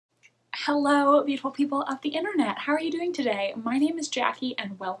Hello, beautiful people of the internet. How are you doing today? My name is Jackie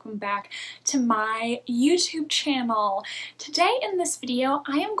and welcome back to my YouTube channel. Today in this video,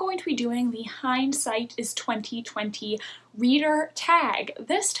 I am going to be doing the Hindsight Is 2020 reader tag.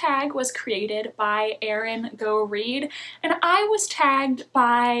 This tag was created by Erin Go Read, and I was tagged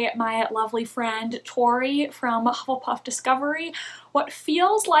by my lovely friend Tori from Hufflepuff Discovery what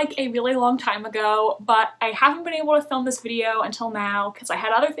feels like a really long time ago, but I haven't been able to film this video until now because I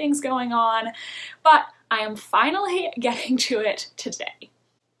had other things going on, but I am finally getting to it today.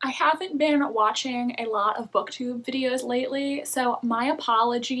 I haven't been watching a lot of booktube videos lately, so my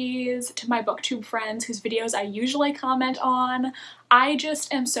apologies to my booktube friends whose videos I usually comment on. I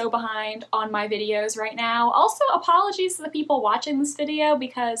just am so behind on my videos right now. Also, apologies to the people watching this video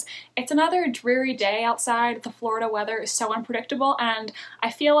because it's another dreary day outside. The Florida weather is so unpredictable and I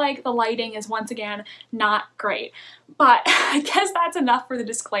feel like the lighting is once again not great. But I guess that's enough for the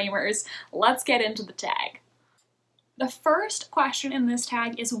disclaimers. Let's get into the tag. The first question in this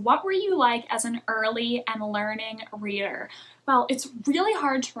tag is, what were you like as an early and learning reader? Well, it's really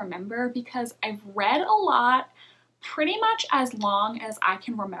hard to remember because I've read a lot pretty much as long as I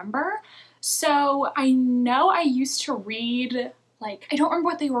can remember. So I know I used to read, like, I don't remember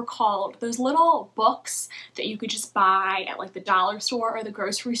what they were called, those little books that you could just buy at like the dollar store or the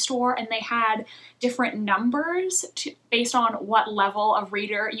grocery store, and they had different numbers based on what level of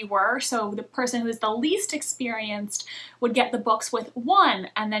reader you were. So the person who was the least experienced would get the books with 1,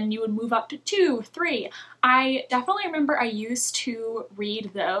 and then you would move up to 2, 3. I definitely remember I used to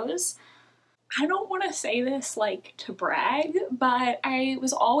read those. I don't want to say this like to brag, but I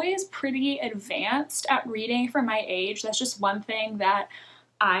was always pretty advanced at reading for my age. That's just one thing that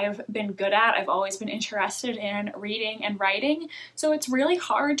I've been good at. I've always been interested in reading and writing, so it's really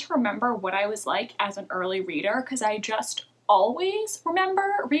hard to remember what I was like as an early reader because I just always remember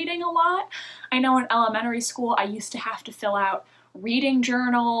reading a lot. I know in elementary school I used to have to fill out reading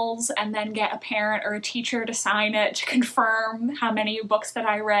journals and then get a parent or a teacher to sign it to confirm how many books that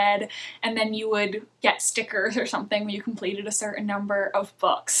I read, and then you would get stickers or something when you completed a certain number of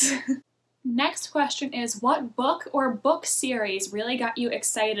books. Next question is, what book or book series really got you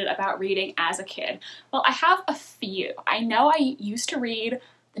excited about reading as a kid? Well, I have a few. I know I used to read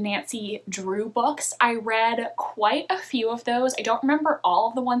the Nancy Drew books. I read quite a few of those. I don't remember all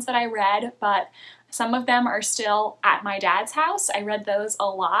of the ones that I read, but some of them are still at my dad's house. I read those a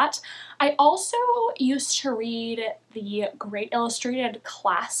lot. I also used to read the Great Illustrated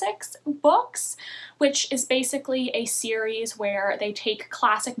Classics books, which is basically a series where they take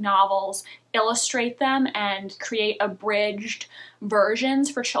classic novels, illustrate them, and create abridged versions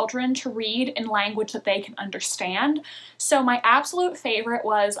for children to read in language that they can understand. So my absolute favorite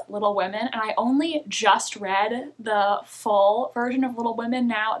was Little Women, and I only just read the full version of Little Women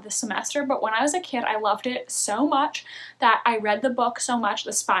now this semester, but when I was a kid I loved it so much that I read the book so much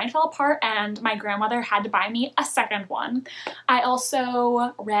the spine fell apart and my grandmother had to buy me a second one. I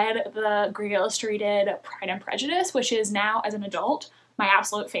also read the Great Illustrated Pride and Prejudice, which is now, as an adult, my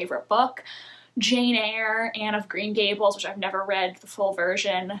absolute favorite book. Jane Eyre, Anne of Green Gables, which I've never read the full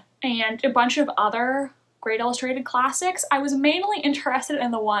version, and a bunch of other Great Illustrated classics. I was mainly interested in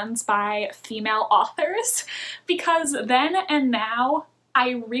the ones by female authors because then and now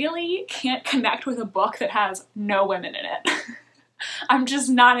I really can't connect with a book that has no women in it. I'm just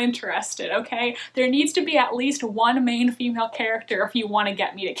not interested, okay? There needs to be at least one main female character if you want to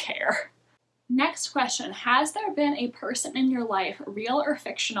get me to care. Next question, has there been a person in your life, real or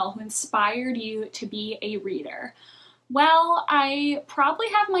fictional, who inspired you to be a reader? Well, I probably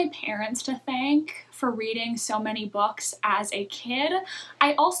have my parents to thank for reading so many books as a kid.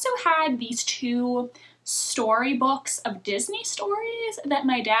 I also had these 2 storybooks of Disney stories that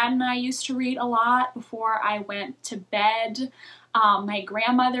my dad and I used to read a lot before I went to bed. My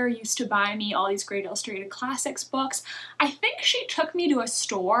grandmother used to buy me all these Great Illustrated Classics books. I think she took me to a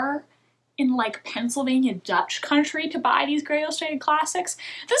store in like Pennsylvania Dutch country to buy these Great Illustrated Classics.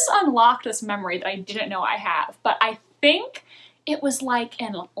 This unlocked this memory that I didn't know I have, but I think it was like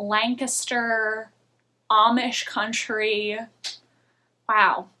in Lancaster, Amish country.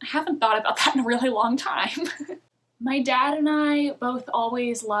 Wow, I haven't thought about that in a really long time. My dad and I both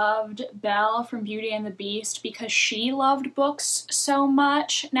always loved Belle from Beauty and the Beast because she loved books so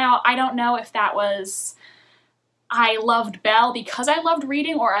much. Now, I don't know if that was I loved Belle because I loved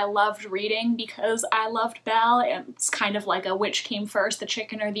reading, or I loved reading because I loved Belle. It's kind of like a which came first, the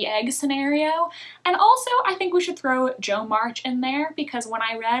chicken or the egg scenario. And also, I think we should throw Jo March in there because when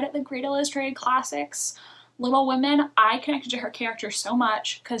I read the Great Illustrated Classics, Little Women, I connected to her character so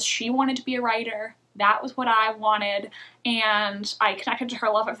much because she wanted to be a writer that was what I wanted, and I connected to her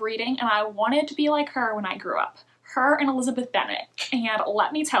love of reading, and I wanted to be like her when I grew up. Her and Elizabeth Bennet, and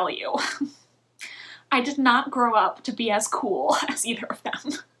let me tell you, I did not grow up to be as cool as either of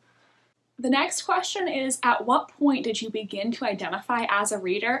them. The next question is, at what point did you begin to identify as a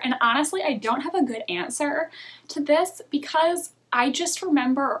reader? And honestly, I don't have a good answer to this because I just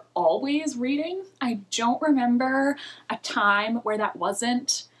remember always reading. I don't remember a time where that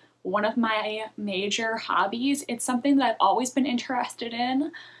wasn't one of my major hobbies. It's something that I've always been interested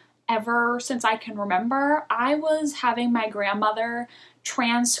in ever since I can remember. I was having my grandmother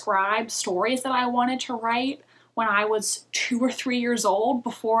transcribe stories that I wanted to write when I was 2 or 3 years old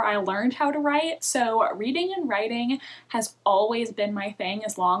before I learned how to write. So reading and writing has always been my thing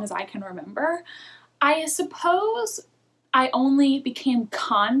as long as I can remember. I suppose I only became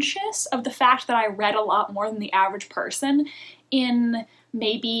conscious of the fact that I read a lot more than the average person in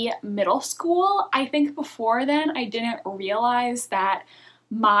maybe middle school. I think before then I didn't realize that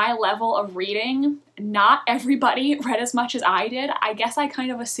my level of reading, not everybody read as much as I did. I guess I kind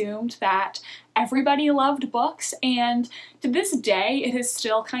of assumed that everybody loved books, and to this day it is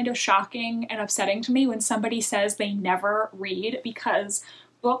still kind of shocking and upsetting to me when somebody says they never read, because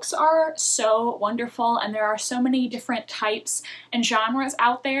books are so wonderful and there are so many different types and genres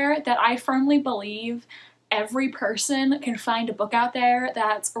out there that I firmly believe every person can find a book out there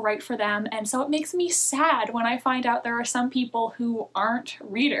that's right for them, and so it makes me sad when I find out there are some people who aren't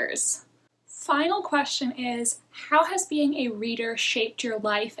readers. Final question is, how has being a reader shaped your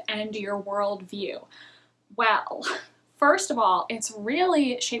life and your worldview? Well, first of all, it's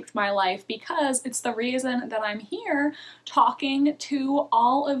really shaped my life because it's the reason that I'm here talking to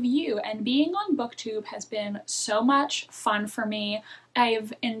all of you, and being on BookTube has been so much fun for me.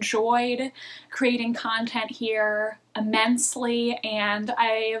 I've enjoyed creating content here immensely, and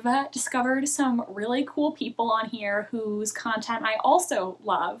I've discovered some really cool people on here whose content I also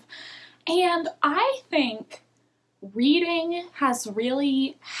love. And I think reading has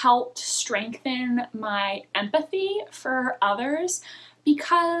really helped strengthen my empathy for others,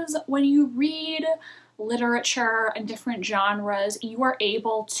 because when you read literature and different genres, you are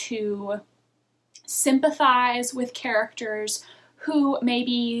able to sympathize with characters who may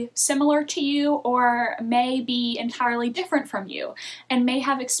be similar to you or may be entirely different from you and may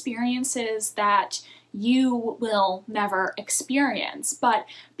have experiences that you will never experience. But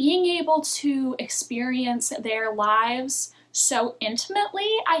being able to experience their lives so intimately,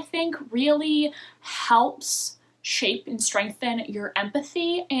 I think, really helps shape and strengthen your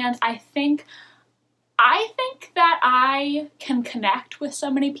empathy. And I think that I can connect with so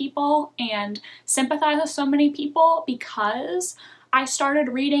many people and sympathize with so many people because I started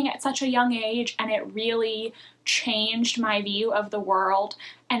reading at such a young age, and it really changed my view of the world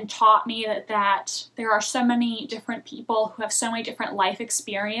and taught me that there are so many different people who have so many different life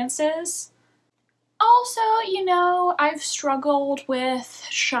experiences. Also, you know, I've struggled with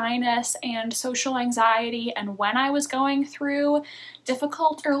shyness and social anxiety, and when I was going through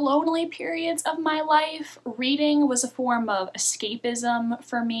difficult or lonely periods of my life, reading was a form of escapism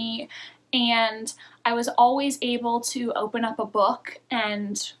for me, and I was always able to open up a book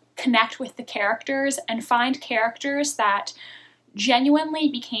and connect with the characters and find characters that genuinely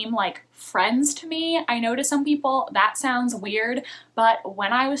became like friends to me. I know to some people that sounds weird, but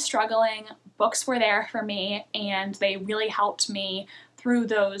when I was struggling, books were there for me, and they really helped me through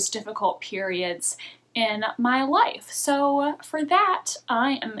those difficult periods in my life. So for that,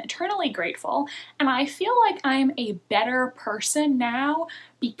 I am eternally grateful, and I feel like I'm a better person now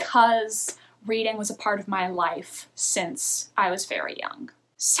because reading was a part of my life since I was very young.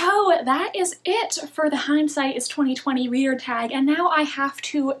 So that is it for the Hindsight is 2020 reader tag, and now I have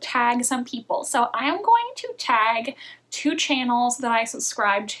to tag some people. So I am going to tag 2 channels that I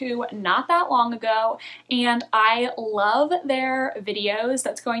subscribed to not that long ago, and I love their videos.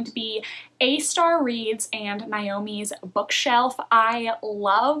 That's going to be A-Star Reads and Naomi's Bookshelf. I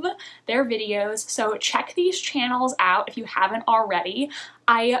love their videos, so check these channels out if you haven't already.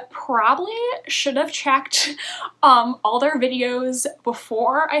 I probably should have checked all their videos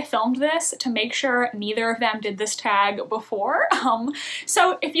before I filmed this to make sure neither of them did this tag before.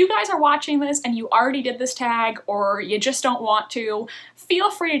 So if you guys are watching this and you already did this tag, or you just don't want to, feel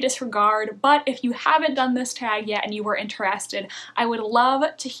free to disregard. But if you haven't done this tag yet and you were interested, I would love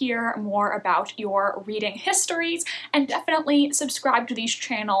to hear more about your reading histories, and definitely subscribe to these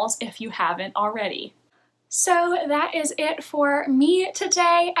channels if you haven't already. So that is it for me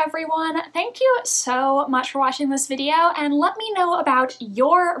today, everyone. Thank you so much for watching this video, and let me know about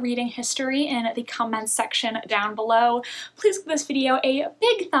your reading history in the comments section down below. Please give this video a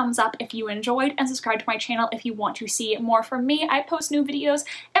big thumbs up if you enjoyed, and subscribe to my channel if you want to see more from me. I post new videos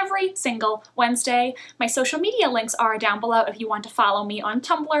every single Wednesday. My social media links are down below if you want to follow me on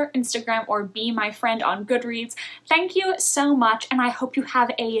Tumblr, Instagram, or be my friend on Goodreads. Thank you so much, and I hope you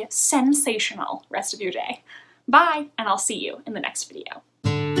have a sensational rest of your day. Bye, and I'll see you in the next video.